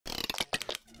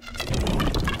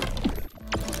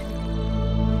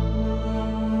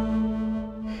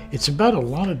It's about a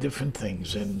lot of different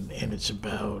things, and it's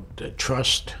about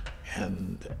trust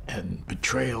and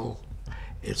betrayal.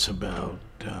 It's about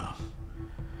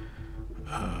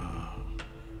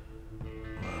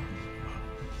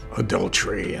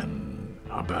adultery, and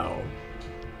about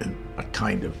a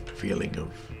kind of feeling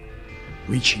of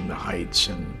reaching the heights,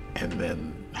 and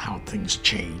then how things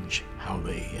change, how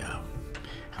they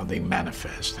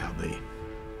manifest, how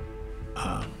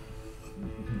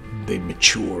they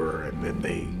mature, and then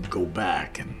they go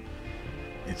back. And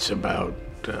it's about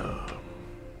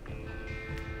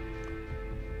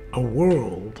a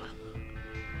world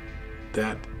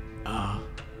that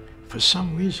for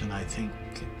some reason I think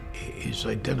is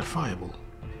identifiable.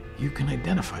 You can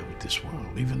identify with this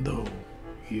world, even though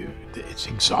it's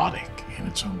exotic in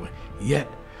its own way. Yet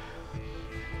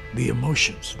the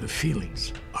emotions, the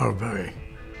feelings are very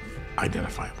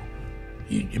identifiable.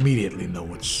 You immediately know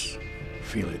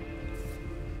feel it.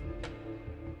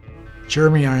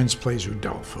 Jeremy Irons plays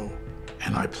Rodolfo,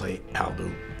 and I play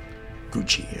Aldo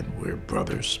Gucci, and we're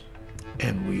brothers,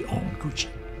 and we own Gucci.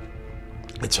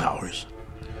 It's ours.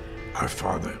 Our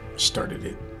father started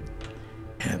it,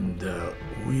 and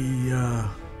we are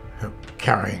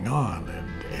carrying on, and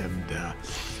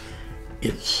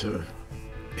it's in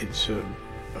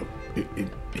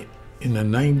the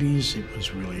 90s, it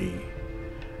was really,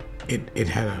 it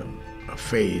had a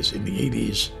phase. In the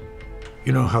 80s,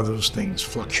 you know how those things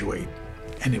fluctuate,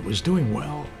 and it was doing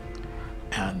well,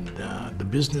 and the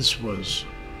business was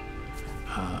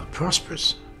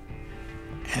prosperous,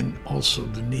 and also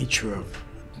the nature of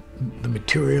the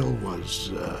material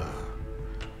was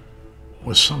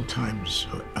sometimes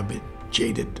a bit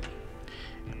jaded,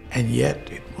 and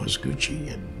yet it was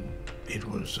Gucci, and it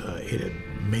had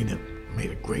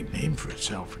made a great name for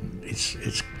itself, and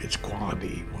its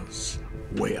quality was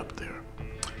way up there.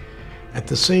 At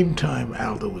the same time,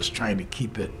 Aldo was trying to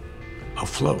keep it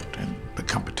afloat, and the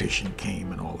competition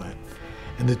came and all that.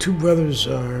 And the two brothers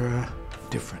are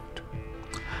different.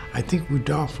 I think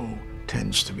Rodolfo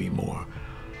tends to be more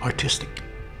artistic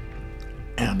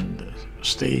and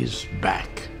stays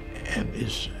back, and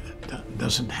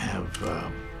doesn't have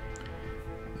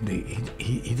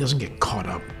he doesn't get caught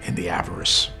up in the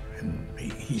avarice, and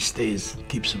he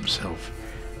keeps himself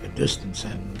a distance,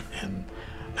 and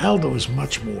Aldo is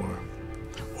much more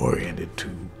oriented to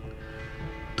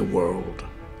the world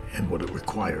and what it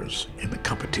requires in the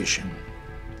competition,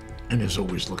 and is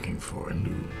always looking for a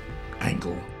new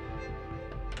angle.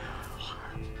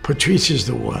 Patrizia's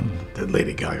the one that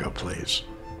Lady Gaga plays.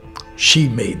 She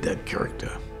made that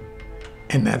character,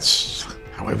 and that's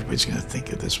how everybody's going to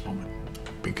think of this woman,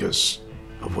 because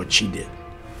of what she did,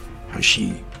 how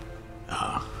she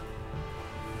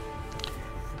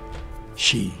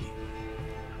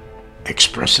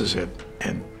expresses it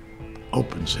and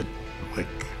opens it like,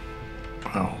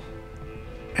 well,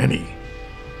 any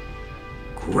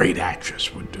great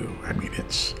actress would do. I mean,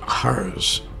 it's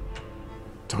hers.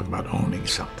 Talk about owning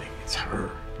something. It's her.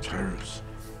 It's hers.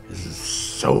 This is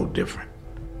so different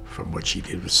from what she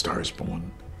did with Star is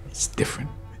Born. It's different,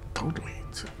 totally.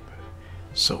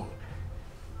 So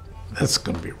that's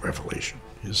going to be a revelation.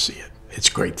 You'll see it. It's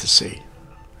great to see.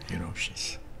 You know,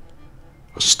 she's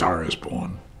a star is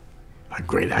born. A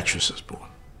great actress is born.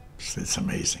 It's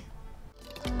amazing.